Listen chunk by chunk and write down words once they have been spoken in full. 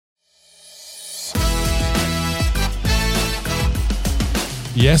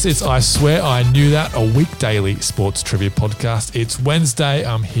Yes, it's I Swear I Knew That, a week daily sports trivia podcast. It's Wednesday.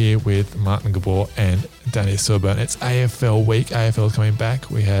 I'm here with Martin Gabor and Danny Silburn. It's AFL week. AFL is coming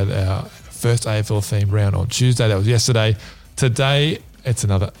back. We had our first AFL themed round on Tuesday. That was yesterday. Today, it's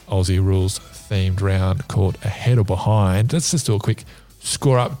another Aussie rules themed round called Ahead or Behind. Let's just do a quick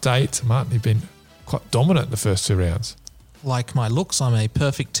score update. Martin, you've been quite dominant in the first two rounds. Like my looks, I'm a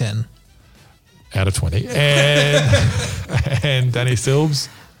perfect 10. Out of 20. And Danny Silbs?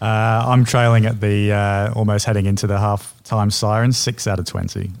 I'm trailing at the almost heading into the half-time sirens, 6 out of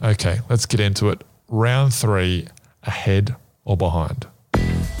 20. Okay, let's get into it. Round 3, ahead or behind?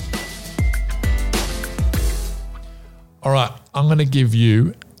 All right, I'm going to give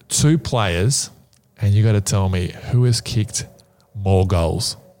you 2 players and you got to tell me who has kicked more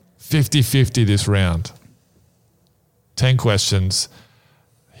goals. 50-50 this round. 10 questions.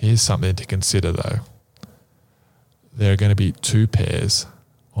 Here's something to consider though. There are going to be 2 pairs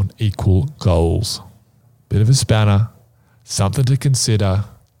on equal goals. Bit of a spanner, something to consider.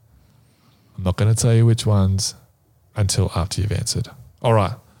 I'm not going to tell you which ones until after you've answered. All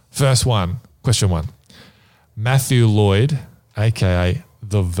right, first one, question 1. Matthew Lloyd, aka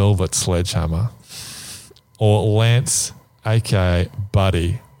the Velvet Sledgehammer, or Lance, aka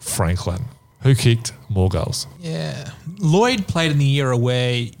Buddy Franklin. Who kicked more goals? Yeah. Lloyd played in the era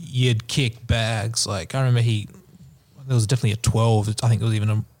where you'd kick bags. Like, I remember there was definitely a 12. I think it was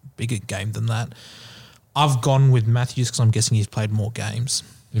even a bigger game than that. I've gone with Matthews because I'm guessing he's played more games.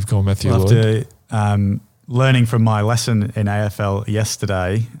 You've gone Matthew Lloyd? After learning from my lesson in AFL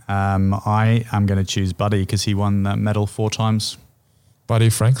yesterday, I am going to choose Buddy because he won that medal 4 times. Buddy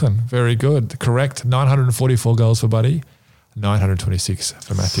Franklin. Very good. Correct. 944 goals for Buddy, 926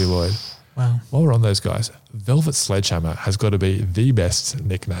 for Matthew Lloyd. Wow. While we're on those guys, Velvet Sledgehammer has got to be the best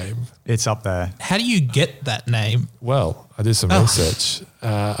nickname. It's up there. How do you get that name? Well, I did some research.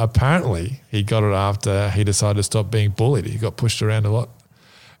 Apparently, he got it after he decided to stop being bullied. He got pushed around a lot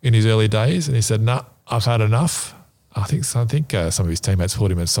in his early days, and he said, "Nah, I've had enough." I think some of his teammates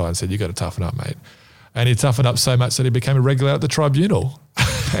pulled him aside and said, "You got to toughen up, mate." And he toughened up so much that he became a regular at the tribunal.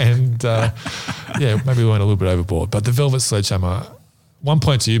 And maybe we went a little bit overboard. But the Velvet Sledgehammer. 1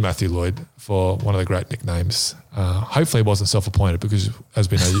 point to you, Matthew Lloyd, for one of the great nicknames. Hopefully it wasn't self-appointed because, as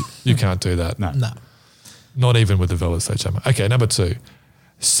we know, you can't do that. No. Not even with the Velvet Sledgehammer. Okay, number 2.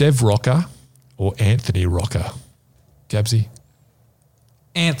 Sev Rocker or Anthony Rocker? Gabsy?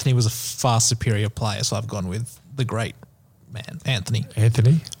 Anthony was a far superior player, so I've gone with the great man, Anthony.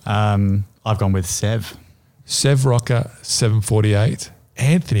 Anthony? I've gone with Sev. Sev Rocker, 748.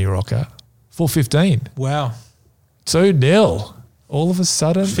 Anthony Rocker, 415. Wow. 2-0. All of a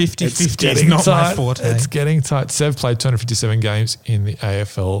sudden, 50-50 is not my forte. It's getting tight. Sev played 257 games in the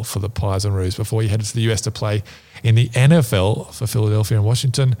AFL for the Pies and Roos before he headed to the US to play in the NFL for Philadelphia and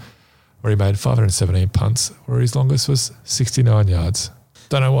Washington, where he made 517 punts, where his longest was 69 yards.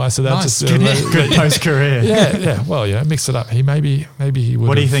 Don't know why. So that's nice. just Good post-career. Yeah. Well, mix it up. Maybe he would.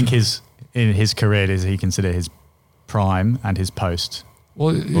 What do you think in his career does he consider his prime and his post?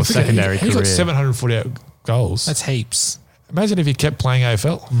 Or secondary career? He got 748 goals. That's heaps. Imagine if he kept playing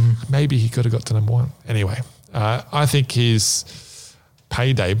AFL. Maybe he could have got to number 1. Anyway, I think his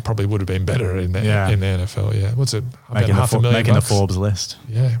payday probably would have been better in the NFL. Yeah, what's it? About $500,000 making the Forbes list.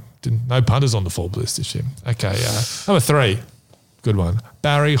 Yeah, no punters on the Forbes list this year. Okay, number 3, good one.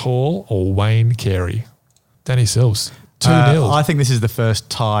 Barry Hall or Wayne Carey? Danny Sills, 2-0. I think this is the first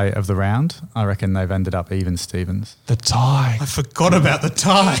tie of the round. I reckon they've ended up even Stevens. The tie. I forgot about the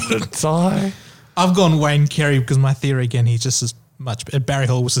tie. The tie. I've gone Wayne Carey because my theory, again, he's just as much. Barry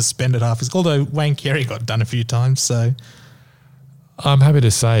Hall was suspended half his, although Wayne Carey got done a few times. So I'm happy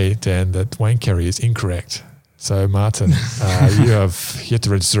to say, Dan, that Wayne Carey is incorrect. So, Martin, you have yet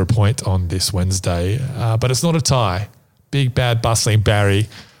to register a point on this Wednesday, but it's not a tie. Big, bad, bustling Barry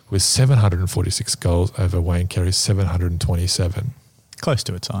with 746 goals over Wayne Carey's 727. Close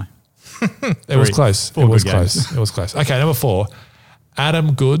to a tie. It was close. It was close. Okay, number 4,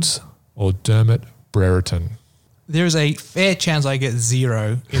 Adam Goods or Dermot Brereton? There is a fair chance I get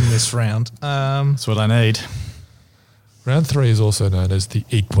 0 in this round. That's what I need. Round 3 is also known as the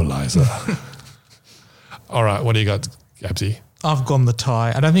equaliser. All right, what do you got, Gabsy? I've gone the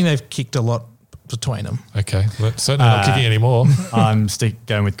tie. I don't think they've kicked a lot between them. Okay, well, certainly not kicking anymore. I'm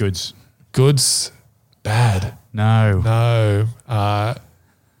going with Goods. Goods, bad. No.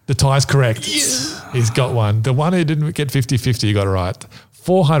 The tie's correct. Yeah. He's got one. The one who didn't get 50-50, you got it right.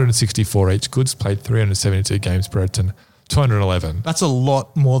 464 each. Goods played 372 games. Brereton, 211. That's a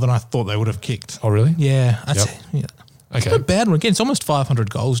lot more than I thought they would have kicked. Oh, really? Yeah. Yep. Yeah. Okay. It's not a bad one. Again, it's almost 500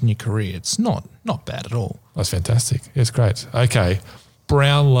 goals in your career. It's not bad at all. That's fantastic. It's great. Okay.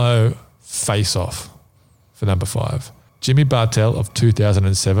 Brownlow face-off for number 5. Jimmy Bartell of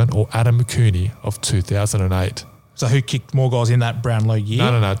 2007 or Adam Cooney of 2008? So who kicked more goals in that Brownlow year?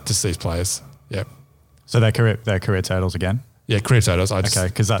 No, just these players. Yep. So their career totals again. Yeah, career totals. Okay,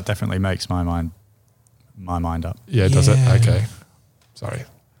 because that definitely makes my mind up. Yeah, does it? Yeah. Okay. Sorry.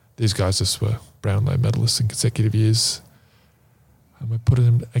 These guys just were Brownlow medalists in consecutive years. And we're putting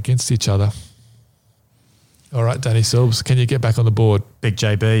them against each other. All right, Danny Silbs, can you get back on the board? Big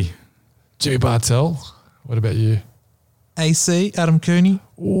JB. Jimmy Bartell, what about you? AC, Adam Cooney.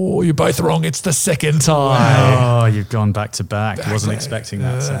 Oh, you're both wrong. It's the second time. Oh, you've gone back to back. Wasn't expecting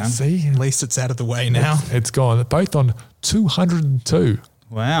that, Sam. See? At least it's out of the way now. It's gone. Both on 202.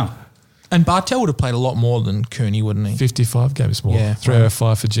 Wow. And Bartell would have played a lot more than Cooney, wouldn't he? 55 games more. Yeah.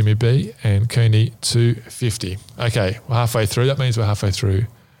 305 for Jimmy B and Cooney 250. Okay, we're halfway through. That means we're halfway through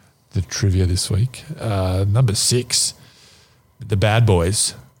the trivia this week. Number 6, the bad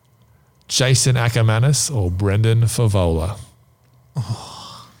boys. Jason Ackermanis or Brendan Favola?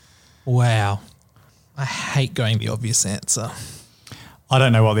 Wow. I hate going the obvious answer. I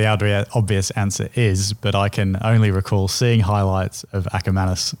don't know what the obvious answer is, but I can only recall seeing highlights of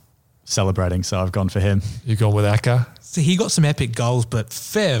Ackermanis celebrating, so I've gone for him. You gone with Acker? See, he got some epic goals, but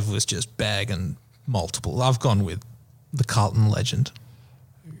Fev was just bagging multiple. I've gone with the Carlton legend.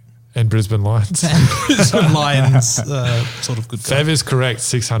 And Brisbane Lions. And Brisbane Lions, sort of good goal. Fev is correct,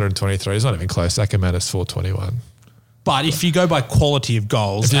 623. He's not even close. Ackermanis 421. But if you go by quality of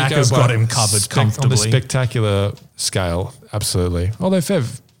goals, If you go Acker's by got him covered on the comfortably. spectacular scale, absolutely. Although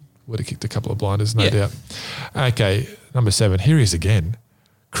Fev would have kicked a couple of blinders, no Yeah. doubt. Okay, number 7. Here he is again.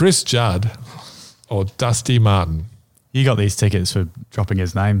 Chris Judd or Dusty Martin. You got these tickets for dropping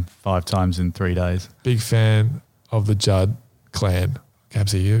his name 5 times in 3 days. Big fan of the Judd clan.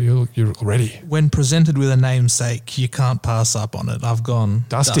 Gabsy, you're ready. When presented with a namesake, you can't pass up on it. I've gone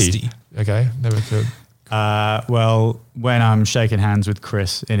Dusty. Okay, never could. Well, when I'm shaking hands with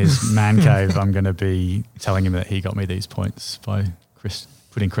Chris in his man cave, I'm going to be telling him that he got me these points by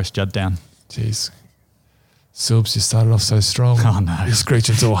putting Chris Judd down. Jeez. Silbs, you started off so strong. Oh, no. You're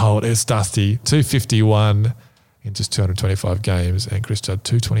screeching to a halt. It's Dusty. 251 in just 225 games. And Chris Judd,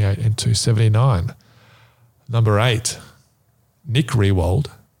 228 and 279. Number 8, Nick Riewoldt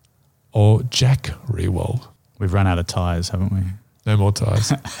or Jack Riewoldt. We've run out of tyres, haven't we? No more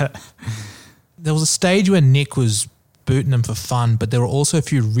ties. There was a stage where Nick was booting him for fun, but there were also a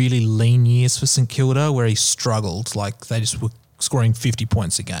few really lean years for St Kilda where he struggled. Like they just were scoring 50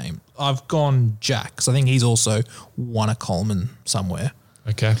 points a game. I've gone Jack because I think he's also won a Coleman somewhere.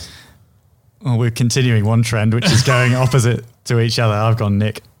 Okay. Well, we're continuing one trend, which is going opposite to each other. I've gone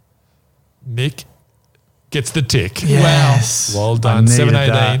Nick. Nick gets the tick. Yes. Well I done. needed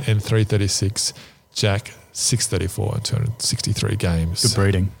 718 that. and 336. Jack, 634 and 263 games. Good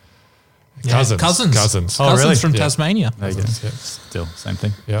breeding. Cousins. Oh, really? From Yeah. Tasmania. There you go. Yep. Still, same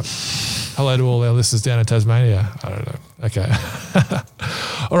thing. Yep. Hello to all our listeners down in Tasmania. I don't know. Okay.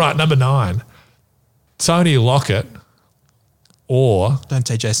 All right, number 9. Tony Lockett or Don't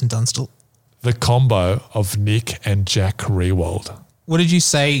say Jason Dunstall. the combo of Nick and Jack Riewoldt. What did you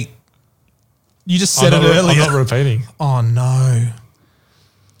say? You just said it earlier. I'm not repeating. Oh, no.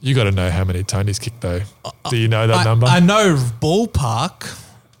 You got to know how many Tonys kicked though. Do you know that number? I know ballpark.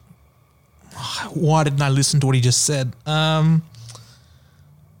 Why didn't I listen to what he just said?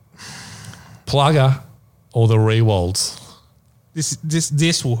 Plugger or the Riewolds?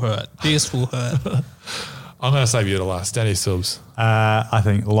 This will hurt. This will hurt. I'm going to save you to last. Danny Silbs. I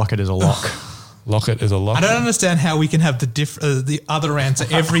think Lockett is a lock. Lockett is a lock. I don't understand how we can have the other answer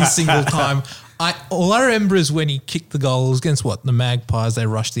every single time. All I remember is when he kicked the goals against the Magpies. They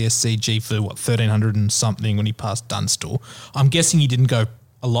rushed the SCG for 1,300 and something when he passed Dunstall. I'm guessing he didn't go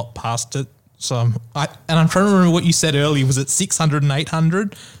a lot past it. So I'm trying to remember what you said earlier. Was it 600 and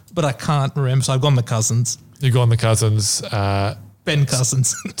 800? But I can't remember. So I've gone the Cousins. You've gone the Cousins. Ben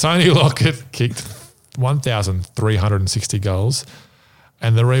Cousins. Tony Lockett kicked 1,360 goals,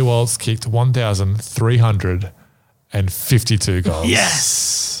 and the Riewolds kicked 1,352 goals.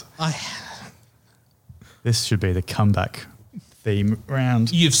 Yes. This should be the comeback theme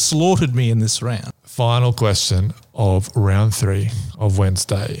round. You've slaughtered me in this round. Final question of round 3 of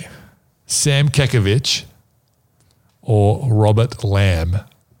Wednesday. Sam Kekovich or Robert Lamb?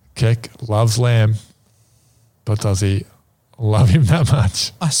 Kek loves Lamb, but does he love him that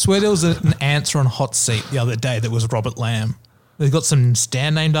much? I swear there was an answer on Hot Seat the other day that was Robert Lamb. They've got some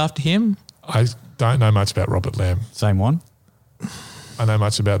stand named after him. I don't know much about Robert Lamb. Same one. I know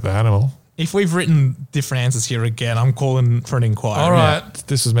much about the animal. If we've written different answers here again, I'm calling for an inquiry. All right.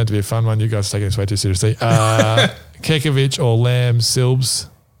 This was meant to be a fun one. You guys are taking this way too seriously. Kekovic or Lamb, Silbs?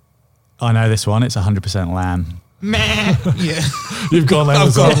 I know this one. It's 100% Lamb. Meh. Yeah. You've gone Lamb I've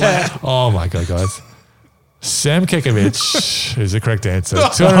as well? gone Lamb. Oh, my God, guys. Sam Kekovic is the correct answer.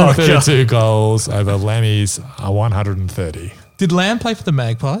 232 goals over Lammy's 130. Did Lamb play for the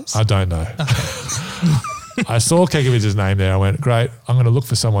Magpies? I don't know. I saw Kekovic's name there. I went, great, I'm going to look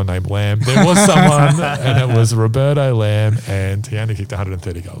for someone named Lamb. There was someone, and it was Roberto Lamb, and he only kicked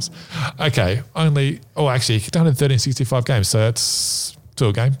 130 goals. Okay, actually, he kicked 130 in 65 games, so that's 2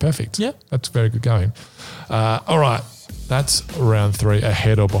 a game. Perfect. Yeah. That's very good going. All right, that's round 3,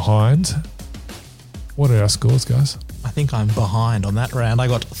 ahead or behind. What are our scores, guys? I think I'm behind on that round. I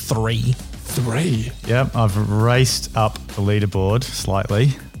got 3. 3. Yep, I've raced up the leaderboard slightly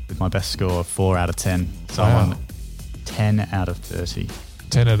with my best score of 4 out of 10. So I'm on 10 out of 30.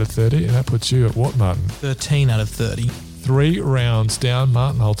 10 out of 30, and that puts you at what, Martin? 13 out of 30. 3 rounds down.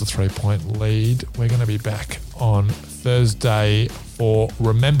 Martin holds a 3-point lead. We're going to be back on Thursday for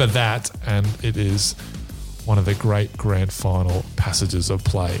Remember That, and it is one of the great grand final passages of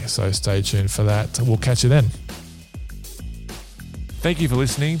play. So stay tuned for that. We'll catch you then. Thank you for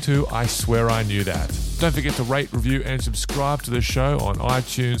listening to I Swear I Knew That. Don't forget to rate, review, and subscribe to the show on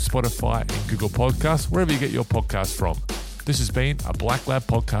iTunes, Spotify, and Google Podcasts, wherever you get your podcasts from. This has been a Black Lab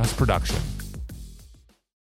Podcast production.